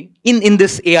transparency in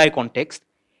this AI context,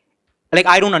 like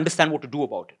I don't understand what to do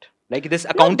about it. Like this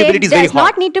accountability is very hard. There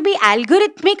does not need to be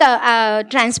algorithmic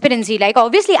transparency. Like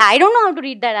obviously, I don't know how to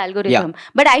read that algorithm,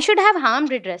 but I should have harm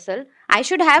redressal. I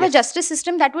should have a justice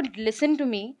system that would listen to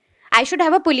me. I should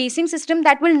have a policing system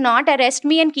that will not arrest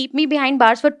me and keep me behind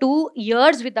bars for 2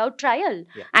 years without trial.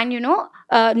 And,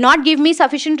 not give me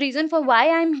sufficient reason for why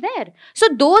I'm there. So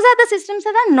those are the systems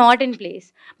that are not in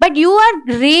place. But you are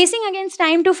racing against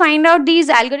time to find out these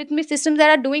algorithmic systems that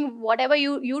are doing whatever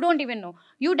you don't even know.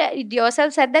 You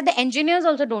yourself said that the engineers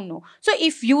also don't know. So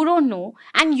if you don't know,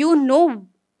 and you know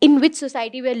in which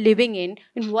society we are living in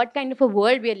what kind of a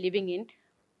world we are living in.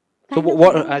 So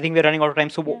what I think we're running out of time.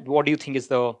 So what do you think is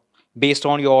based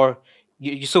on your,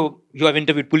 so you have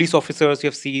interviewed police officers, you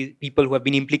have seen people who have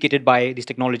been implicated by these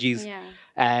technologies,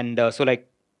 and so like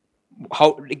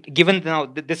how, given now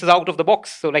this is out of the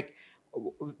box, so like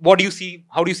what do you see,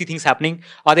 how do you see things happening?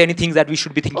 Are there any things that we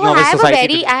should be thinking of as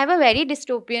society? I have a very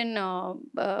dystopian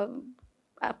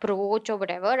approach or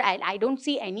whatever. I don't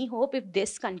see any hope if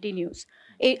this continues.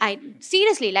 I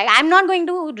seriously, like, I'm not going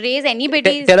to raise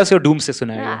anybody's. Tell us your doomsday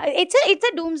scenario. It's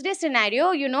a doomsday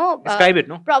scenario, Describe it,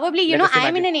 no? Probably,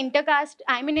 I'm in an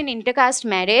intercaste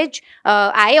marriage.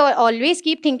 I always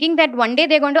keep thinking that one day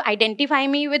they're going to identify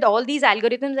me with all these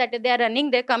algorithms that they're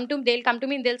running. They'll come to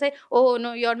me and they'll say, oh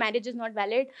no, your marriage is not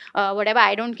valid. Whatever,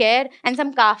 I don't care. And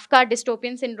some Kafka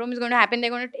dystopian syndrome is going to happen. They're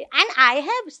going to, and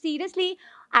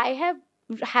I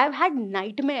have had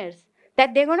nightmares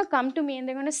that they're going to come to me and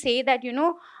they're going to say that,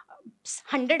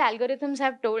 100 algorithms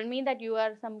have told me that you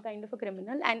are some kind of a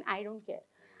criminal and I don't care.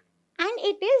 And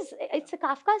it's a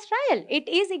Kafka's trial. It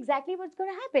is exactly what's going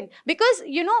to happen. Because,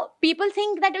 people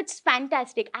think that it's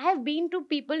fantastic. I have been to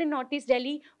people in Northeast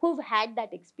Delhi who've had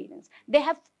that experience. They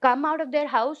have come out of their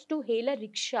house to hail a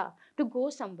rickshaw to go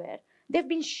somewhere. They've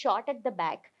been shot at the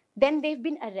back. Then they've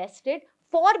been arrested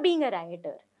for being a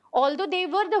rioter. Although they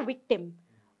were the victim.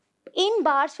 In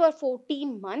bars for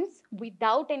 14 months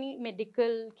without any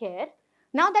medical care.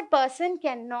 Now that person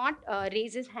cannot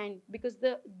raise his hand because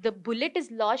the bullet is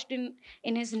lodged in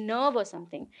his nerve or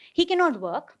something. He cannot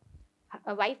work.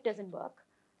 A wife doesn't work.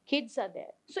 Kids are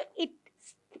there. So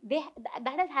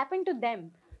that has happened to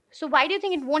them. So why do you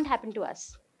think it won't happen to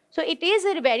us? So it is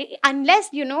a very,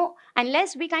 unless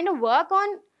we kind of work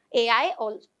on AI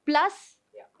plus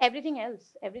everything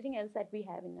else that we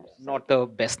have in us. Not the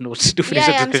best notes to finish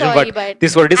the discussion, but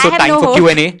this is what it is. So time for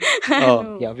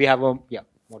Q&A. We have a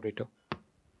moderator.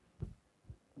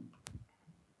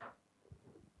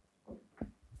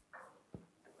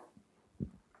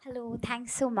 Hello,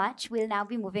 thanks so much. We'll now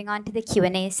be moving on to the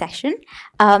Q&A session.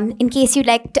 In case you'd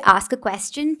like to ask a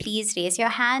question, please raise your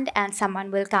hand and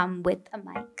someone will come with a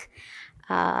mic.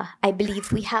 I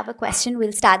believe we have a question.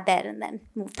 We'll start there and then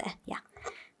move there. Yeah.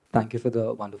 Thank you for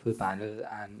the wonderful panel,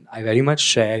 and I very much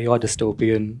share your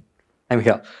dystopian. I'm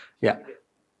here. Yeah,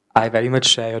 I very much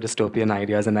share your dystopian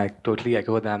ideas, and I totally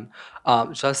echo them.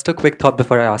 Just a quick thought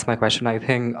before I ask my question. I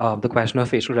think the question of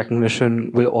facial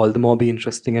recognition will all the more be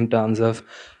interesting in terms of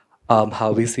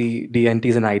how we see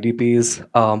DNTs and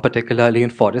IDPs, particularly in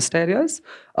forest areas,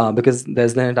 because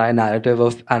there's the entire narrative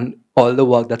of and all the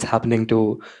work that's happening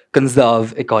to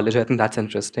conserve ecology. I think that's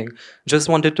interesting. Just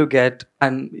wanted to get,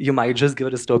 and you might just give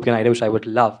a dystopian idea, which I would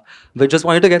love, but just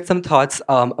wanted to get some thoughts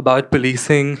about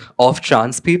policing of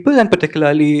trans people and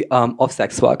particularly of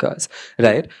sex workers,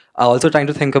 right? Also trying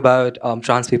to think about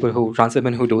trans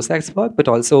women who do sex work, but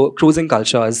also cruising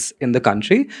cultures in the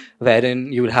country,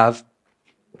 wherein you would have,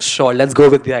 sure, let's go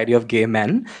with the idea of gay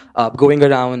men going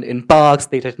around in parks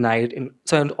late at night.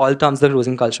 So in all terms, the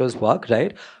cruising cultures work,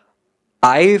 right?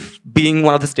 Being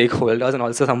one of the stakeholders and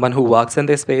also someone who works in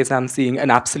this space, I'm seeing an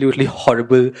absolutely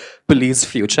horrible police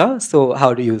future. So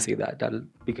how do you see that? That'll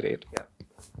be great.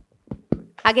 Yeah.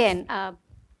 Again,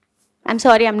 I'm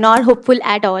sorry, I'm not hopeful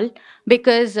at all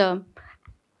because,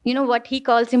 what he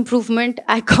calls improvement,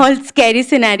 I call scary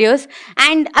scenarios.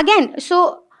 And again,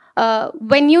 so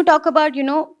when you talk about,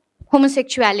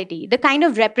 homosexuality, the kind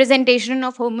of representation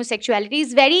of homosexuality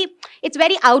is it's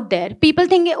very out there. People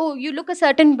think, oh, you look a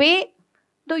certain way,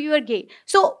 though you are gay.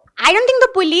 So I don't think the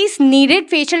police needed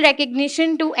facial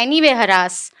recognition to anyway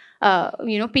harass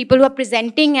people who are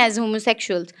presenting as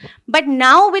homosexuals. But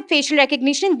now with facial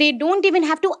recognition, they don't even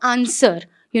have to answer,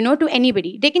 to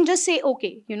anybody. They can just say,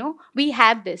 okay, we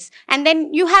have this. And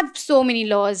then you have so many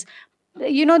laws.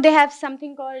 They have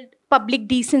something called public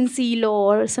decency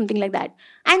law or something like that.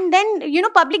 And then,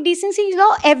 public decency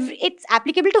law, it's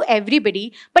applicable to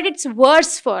everybody, but it's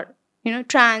worse for,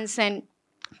 trans and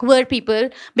queer people,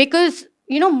 because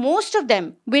most of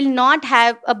them will not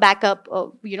have a backup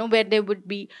of,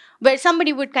 where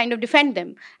somebody would kind of defend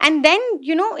them. And then,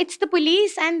 it's the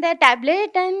police and their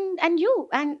tablet and you.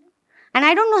 And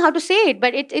I don't know how to say it,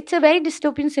 but it's a very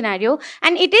dystopian scenario.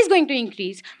 And it is going to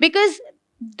increase, because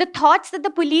the thoughts that the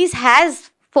police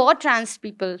has for trans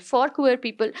people, for queer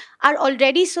people, are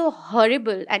already so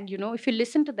horrible. And, if you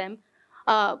listen to them,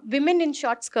 women in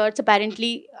short skirts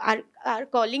apparently are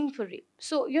calling for rape.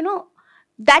 So,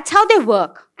 that's how they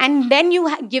work. And then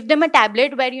you give them a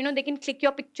tablet where, they can click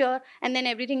your picture and then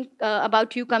everything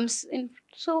about you comes in.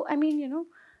 So, I mean,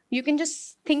 you can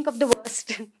just think of the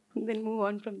worst and then move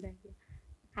on from there.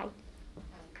 Hi.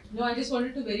 No, I just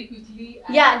wanted to very quickly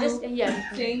add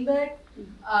saying that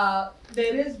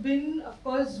there has been, of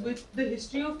course, with the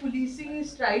history of policing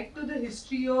is tied to the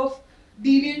history of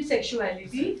deviant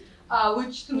sexuality,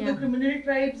 which through the Criminal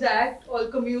Tribes Act all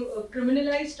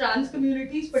criminalized trans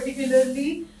communities,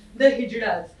 particularly the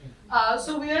hijras.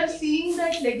 So we are seeing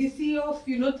that legacy of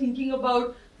thinking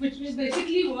about, which is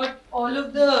basically what all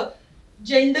of the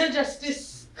gender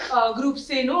justice groups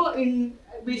say, in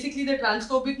basically the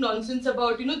transphobic nonsense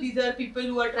about these are people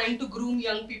who are trying to groom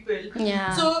young people.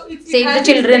 So it has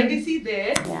a legacy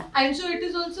there, and so it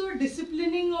is also a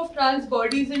disciplining of trans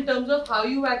bodies in terms of how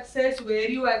you access, where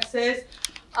you access,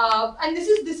 and this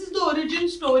is the origin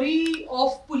story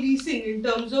of policing. In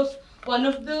terms of one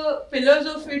of the pillars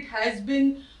of it has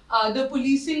been the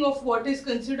policing of what is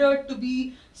considered to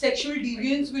be sexual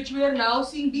deviance, which we are now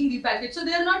seeing being repackaged. So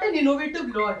they are not an innovative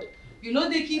lot.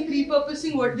 They keep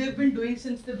repurposing what they've been doing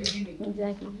since the beginning.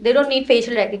 Exactly. They don't need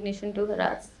facial recognition to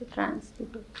harass trans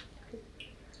people.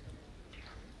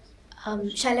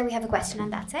 Shaila, we have a question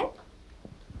on that side.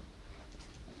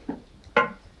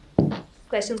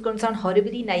 Question's going to sound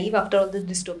horribly naive after all the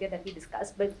dystopia that we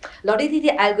discussed, but a lot of the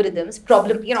algorithms,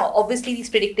 obviously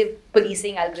these predictive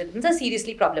policing algorithms are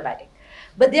seriously problematic.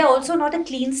 But they are also not a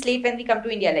clean slate when we come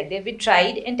to India. Like, they've been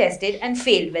tried and tested and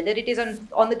failed, whether it is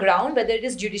on the ground, whether it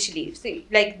is judicially. See,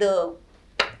 like the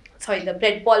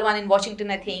Predpol one in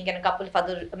Washington, I think, and a couple of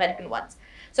other American ones.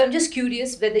 So I'm just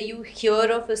curious whether you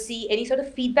hear of or see any sort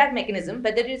of feedback mechanism,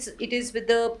 whether it is with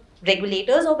the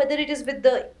regulators or whether it is with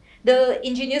the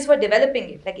engineers who are developing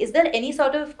it. Like, is there any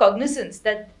sort of cognizance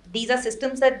that these are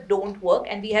systems that don't work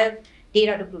and we have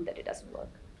data to prove that it doesn't work?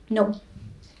 No.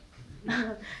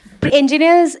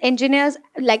 Engineers,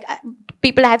 like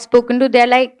people I have spoken to, they're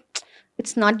like,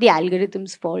 it's not the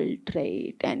algorithm's fault,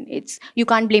 right? And you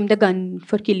can't blame the gun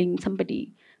for killing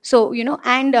somebody. So,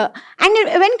 and when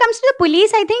it comes to the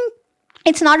police, I think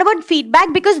it's not about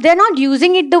feedback, because they're not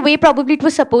using it the way probably it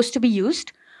was supposed to be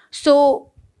used. So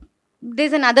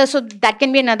so that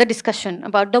can be another discussion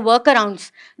about the workarounds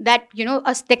that,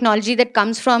 a technology that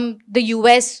comes from the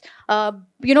US,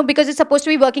 because it's supposed to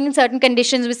be working in certain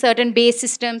conditions with certain base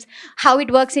systems, how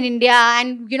it works in India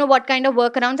and, what kind of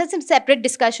workarounds, that's a separate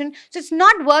discussion. So it's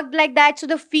not worked like that. So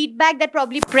the feedback that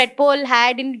probably Predpol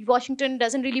had in Washington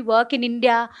doesn't really work in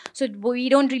India. So we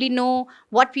don't really know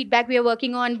what feedback we are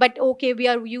working on, but okay, we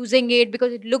are using it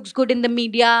because it looks good in the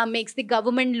media, makes the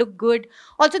government look good.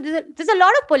 Also, there's a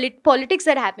lot of politics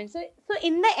that happens. So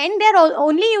in the end, they're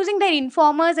only using their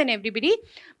informers and everybody.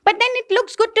 But then it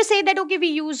looks good to say that, okay, we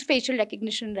use facial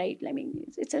recognition, right? I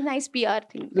mean, it's a nice PR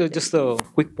thing. Just a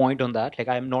quick point on that. Like,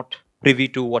 I am not privy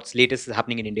to what's latest is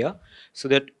happening in India. So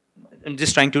that I'm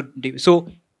just trying to... So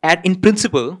in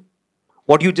principle,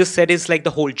 what you just said is like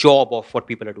the whole job of what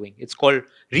people are doing. It's called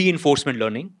reinforcement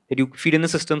learning. That you feed in the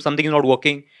system, something is not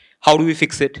working. How do we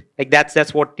fix it? Like,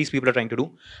 that's what these people are trying to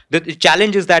do. The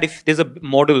challenge is that if there's a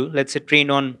model, let's say, trained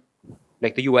on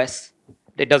like the US,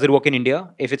 does it work in India?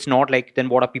 If it's not, like, then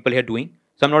what are people here doing?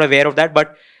 So I'm not aware of that,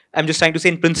 but I'm just trying to say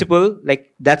in principle,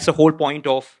 like, that's the whole point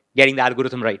of getting the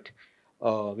algorithm right,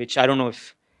 which I don't know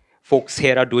if folks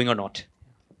here are doing or not.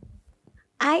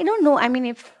 I don't know. I mean,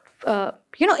 if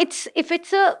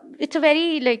it's a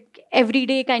very like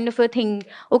everyday kind of a thing.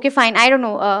 Okay, fine. I don't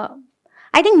know.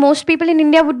 I think most people in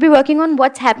India would be working on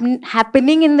what's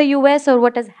happening in the US or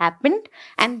what has happened,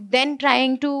 and then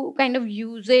trying to kind of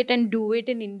use it and do it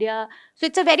in India. So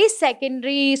it's a very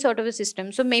secondary sort of a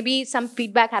system. So maybe some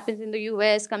feedback happens in the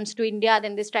US, comes to India,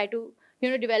 then they try to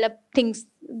develop things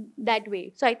that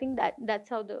way. So I think that's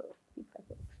how the feedback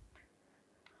works.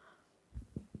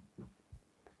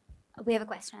 We have a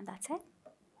question on that side.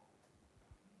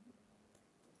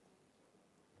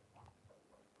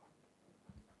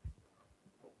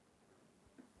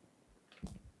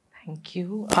 Thank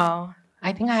you.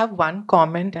 I think I have one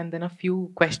comment and then a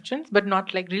few questions, but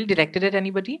not like really directed at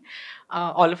anybody.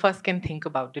 All of us can think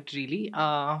about it really.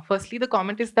 Firstly, the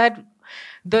comment is that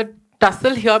the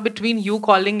tussle here between you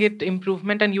calling it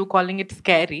improvement and you calling it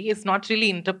scary is not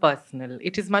really interpersonal.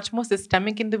 It is much more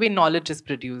systemic in the way knowledge is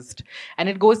produced. And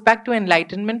it goes back to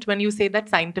enlightenment when you say that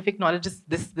scientific knowledge is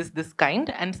this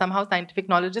kind, and somehow scientific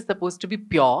knowledge is supposed to be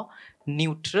pure,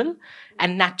 neutral,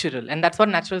 and natural. And that's what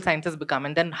natural sciences become.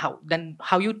 And then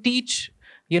how you teach,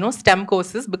 STEM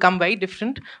courses become very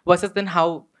different versus then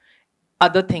how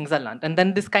other things are learned. And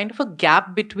then this kind of a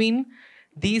gap between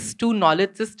these two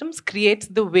knowledge systems creates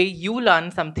the way you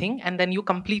learn something, and then you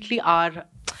completely are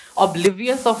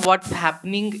oblivious of what's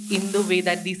happening in the way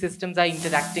that these systems are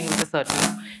interacting with a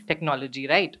certain technology,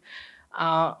 right?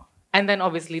 And then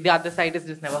obviously the other side is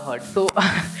just never heard. So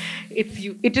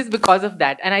it is because of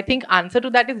that. And I think answer to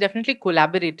that is definitely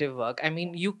collaborative work. I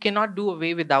mean, you cannot do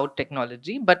away without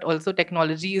technology, but also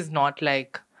technology is not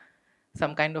like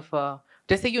some kind of a,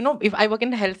 just say, if I work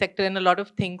in the health sector, and a lot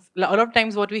of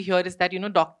times what we hear is that,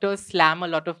 doctors slam a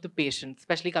lot of the patients,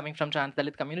 especially coming from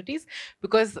trans-Dalit communities,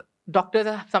 because doctors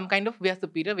are some kind of, we are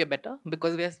superior, we are better,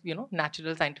 because we have,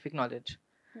 natural scientific knowledge.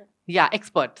 Yeah,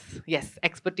 experts. Yes,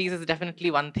 expertise is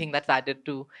definitely one thing that's added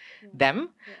to them.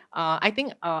 I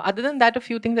think other than that, a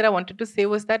few things that I wanted to say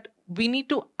was that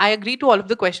I agree to all of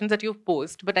the questions that you've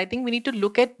posed, but I think we need to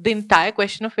look at the entire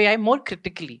question of AI more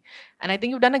critically. And I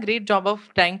think you've done a great job of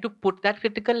trying to put that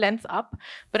critical lens up.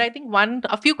 But I think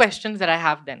a few questions that I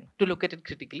have then to look at it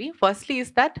critically. Firstly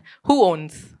is that who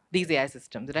owns these AI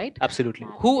systems, right? Absolutely.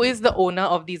 Who is the owner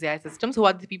of these AI systems? Who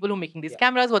are the people who are making these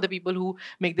cameras? Who are the people who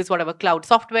make this whatever cloud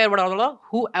software, whatever,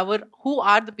 who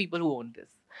are the people who own this?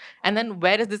 And then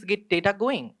where is this data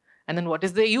going? And then what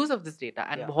is the use of this data?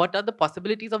 And what are the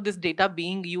possibilities of this data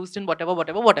being used in whatever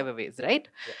ways, right?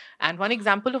 Yeah. And one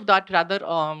example of that, rather,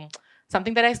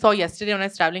 something that I saw yesterday when I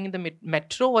was traveling in the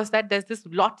metro was that there's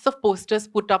lots of posters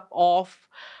put up of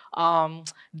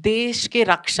Desh ke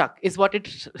Rakshak is what it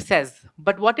says.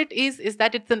 But what it is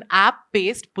that it's an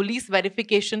app-based police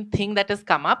verification thing that has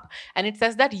come up. And it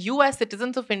says that you as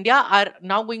citizens of India are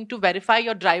now going to verify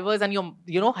your drivers and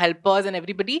your helpers and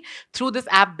everybody through this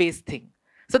app-based thing.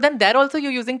 So then there also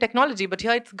you're using technology, but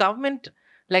here it's government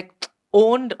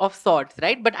owned of sorts,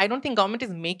 right? But I don't think government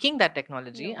is making that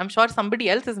technology. No. I'm sure somebody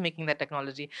else is making that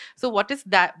technology. So what is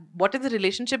that? What is the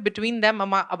relationship between them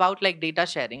about data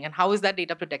sharing, and how is that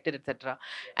data protected, etc.?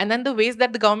 And then the ways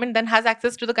that the government then has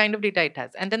access to the kind of data it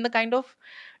has, and then the kind of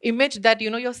image that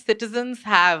your citizens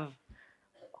have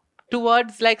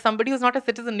towards somebody who's not a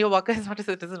citizen, your worker is not a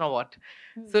citizen or what.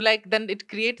 So then it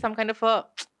creates some kind of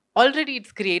already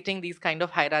it's creating these kind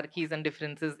of hierarchies and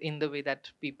differences in the way that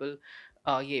people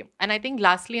And I think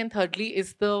lastly and thirdly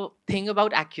is the thing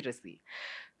about accuracy.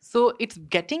 So it's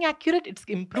getting accurate, it's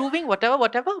improving, whatever.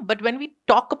 But when we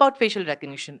talk about facial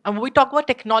recognition and when we talk about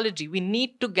technology, we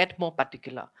need to get more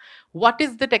particular. What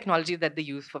is the technology that they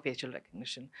use for facial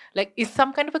recognition? Is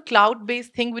some kind of a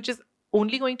cloud-based thing which is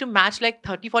only going to match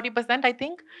 30-40%, I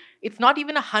think. It's not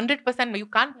even 100%. You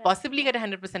can't possibly get a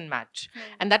 100% match.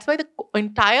 And that's why the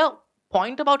entire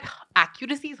point about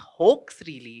accuracy is hoax,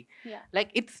 really.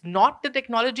 It's not, the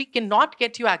technology cannot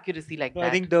get you accuracy that. I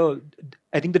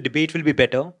think the debate will be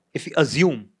better if we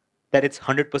assume that it's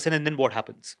 100% and then what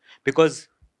happens. Because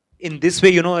in this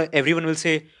way, everyone will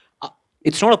say,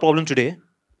 it's not a problem today,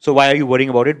 so why are you worrying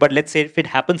about it? But let's say if it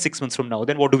happens 6 months from now,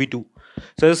 then what do we do?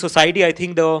 So as a society, I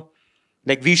think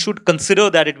we should consider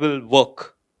that it will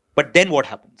work. But then what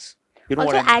happens?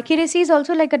 Also, accuracy is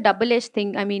also like a double-edged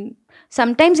thing. I mean,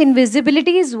 sometimes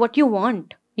invisibility is what you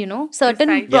want.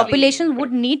 Certain populations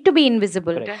would need to be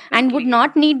invisible and would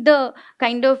not need the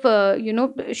kind of,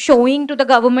 showing to the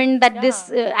government that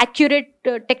this accurate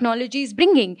technology is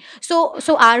bringing. So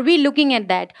are we looking at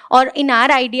that? Or in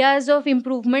our ideas of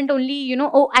improvement only,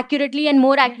 accurately and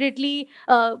more accurately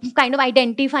kind of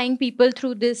identifying people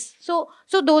through this. So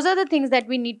those are the things that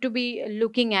we need to be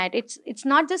looking at. It's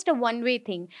not just a one-way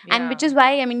thing. And which is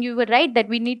why, I mean, you were right that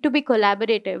we need to be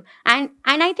collaborative. And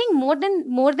I think more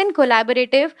than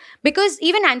collaborative, because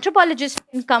even anthropologists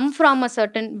can come from a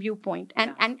certain viewpoint,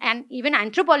 and even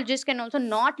anthropologists can also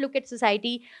not look at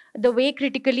society the way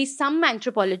critically some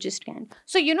anthropologist can.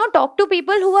 So, talk to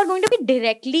people who are going to be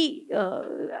directly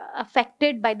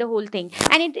affected by the whole thing.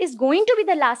 And it is going to be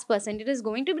the last person. It is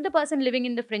going to be the person living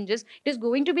in the fringes. It is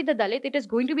going to be the Dalit. It is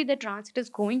going to be the trans. It is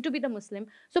going to be the Muslim.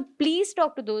 So please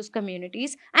talk to those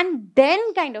communities and then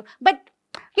but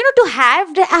to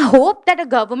have a hope that a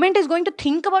government is going to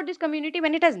think about this community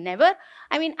when it has never,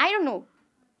 I don't know,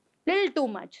 little too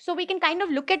much. So we can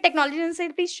look at technologies and say,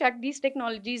 please shut these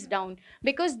technologies down,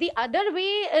 because the other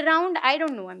way around, I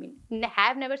don't know.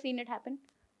 Have never seen it happen.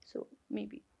 So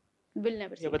maybe we'll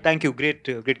never see it. But thank you. Great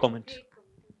comment.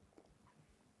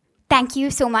 Thank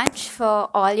you so much for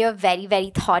all your very,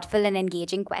 very thoughtful and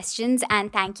engaging questions.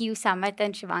 And thank you, Samarth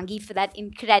and Shivangi, for that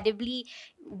incredibly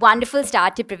wonderful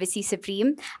start to Privacy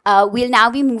Supreme. We'll now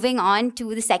be moving on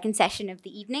to the second session of the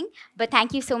evening. But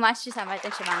thank you so much to Samarth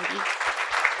and Shivangi.